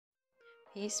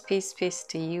Peace, peace, peace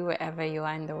to you wherever you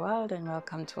are in the world, and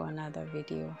welcome to another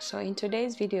video. So in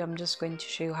today's video, I'm just going to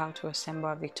show you how to assemble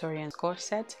a Victorian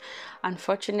corset.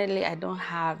 Unfortunately, I don't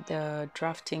have the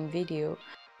drafting video.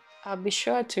 I'll be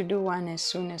sure to do one as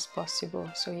soon as possible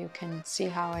so you can see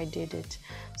how I did it.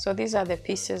 So these are the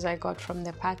pieces I got from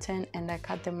the pattern, and I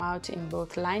cut them out in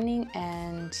both lining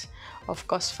and of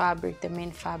course fabric, the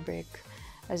main fabric.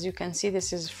 As you can see,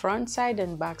 this is front side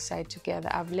and back side together.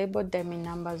 I've labeled them in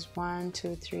numbers 1,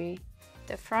 2, 3.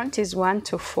 The front is 1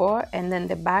 to 4, and then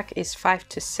the back is 5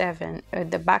 to 7.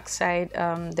 The back side,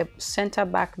 the center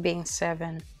back being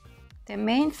 7. The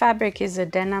main fabric is a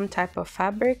denim type of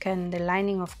fabric, and the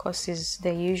lining of course is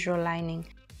the usual lining.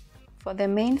 For the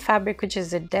main fabric, which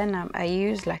is the denim, I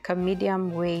use like a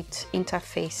medium weight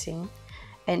interfacing.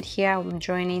 And here I'm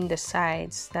joining the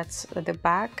sides, that's the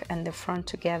back and the front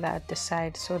together at the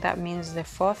side. So that means the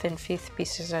 4th and 5th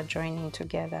pieces are joining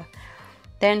together.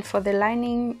 Then for the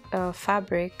lining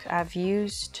fabric, I've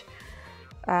used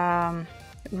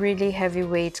really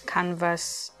heavyweight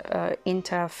canvas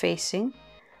interfacing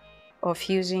of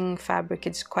fusing fabric.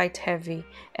 It's quite heavy,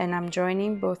 and I'm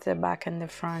joining both the back and the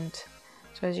front.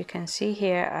 So as you can see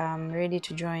here, I'm ready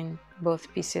to join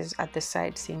both pieces at the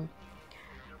side seam.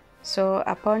 So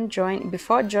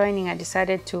before joining, I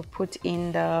decided to put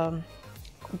in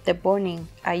the boning.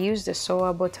 I used the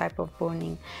sewable type of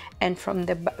boning, and from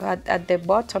at the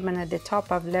bottom and at the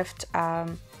top, I've left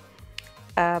about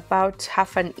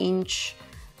 ½ an inch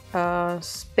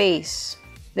space.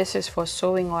 This is for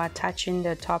sewing or attaching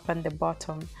the top and the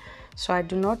bottom. So I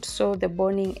do not sew the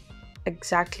boning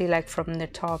exactly like from the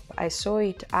top. I sew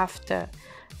it after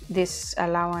this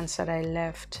allowance that I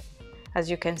left, as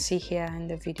you can see here in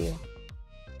the video.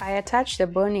 I attach the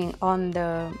boning on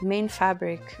the main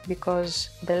fabric because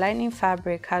the lining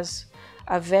fabric has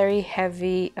a very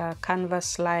heavy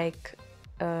canvas-like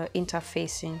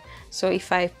interfacing. So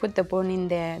if I put the boning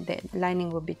there, the lining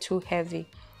will be too heavy.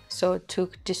 So to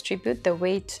distribute the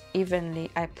weight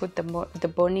evenly, I put the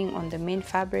boning on the main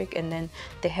fabric and then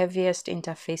the heaviest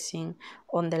interfacing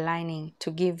on the lining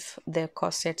to give the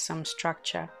corset some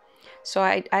structure. So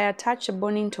I attach the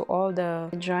boning to all the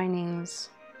joinings.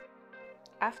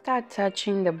 After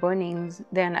attaching the bonings,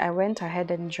 then I went ahead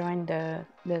and joined the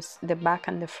back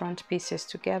and the front pieces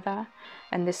together.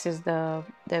 And this is the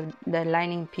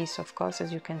lining piece, of course,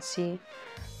 as you can see.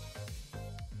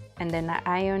 And then I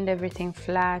ironed everything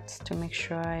flat to make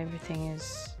sure everything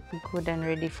is good and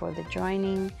ready for the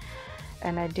joining.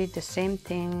 And I did the same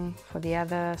thing for the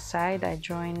other side.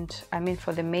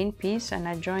 For the main piece, and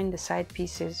I joined the side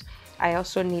pieces. I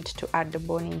also need to add the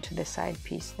boning to the side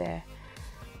piece there.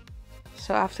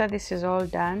 So after this is all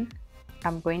done,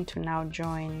 I'm going to now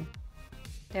join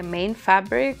the main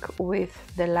fabric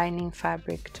with the lining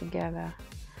fabric together.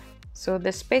 So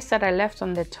the space that I left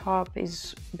on the top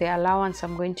is the allowance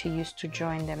I'm going to use to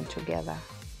join them together.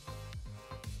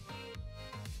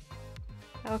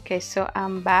 Okay, so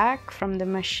I'm back from the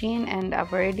machine and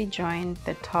I've already joined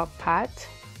the top part.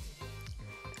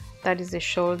 That is the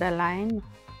shoulder line.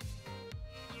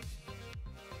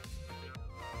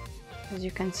 As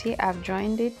you can see, I've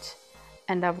joined it,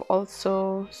 and I've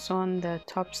also sewn the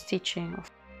top stitching.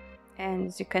 And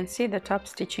as you can see, the top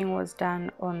stitching was done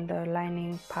on the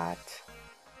lining part.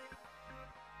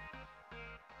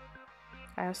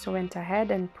 I also went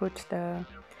ahead and put the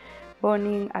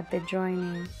boning at the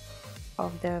joining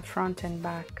of the front and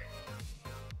back.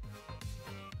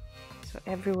 So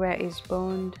everywhere is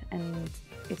boned and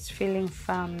it's feeling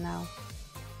firm now.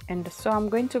 And so I'm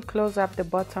going to close up the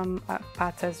bottom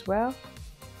part as well.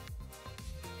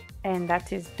 And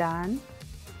that is done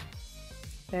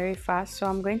very fast. So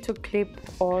I'm going to clip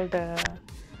all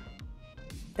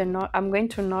I'm going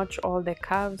to notch all the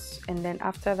curves, and then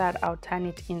after that I'll turn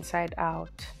it inside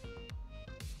out.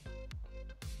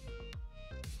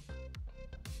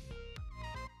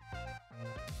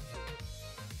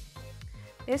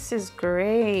 This is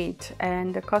great,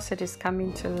 and the corset is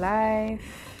coming to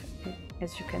life.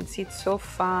 As you can see, it's so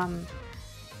firm.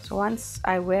 So once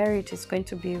I wear it, it's going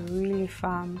to be really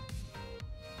firm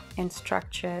and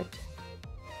structured.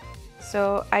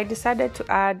 So I decided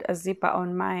to add a zipper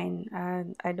on mine.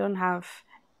 I don't have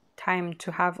time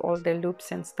to have all the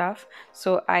loops and stuff,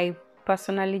 so I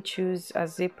personally choose a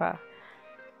zipper.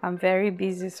 I'm very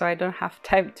busy, so I don't have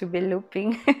time to be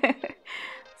looping.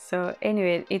 So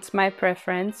anyway, it's my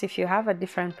preference. If you have a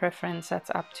different preference,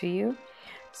 that's up to you.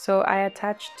 So I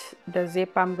attached the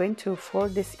zip. I'm going to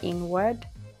fold this inward.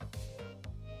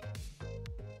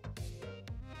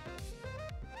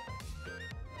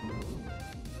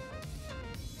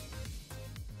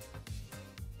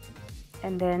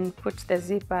 And then put the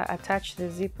zipper, attach the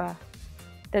zipper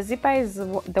The zipper is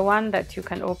the one that you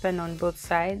can open on both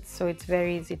sides, so it's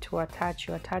very easy to attach.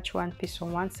 You attach one piece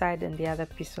on one side and the other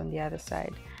piece on the other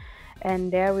side.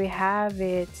 And there we have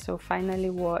it. So finally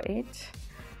wore it,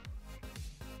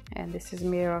 and this is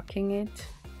me rocking it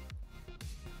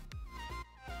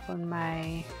on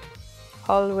my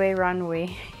hallway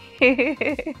runway.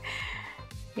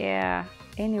 Yeah,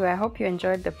 anyway, I hope you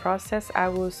enjoyed the process. I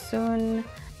will soon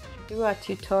do a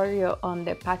tutorial on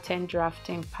the pattern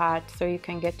drafting part, so you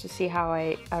can get to see how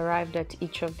I arrived at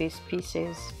each of these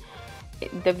pieces.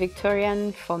 The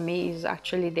Victorian for me is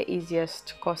actually the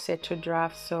easiest corset to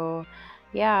draft, so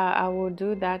yeah, I will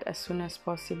do that as soon as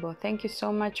possible. Thank you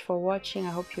so much for watching. I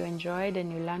hope you enjoyed and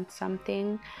you learned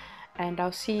something, and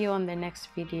I'll see you on the next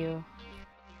video.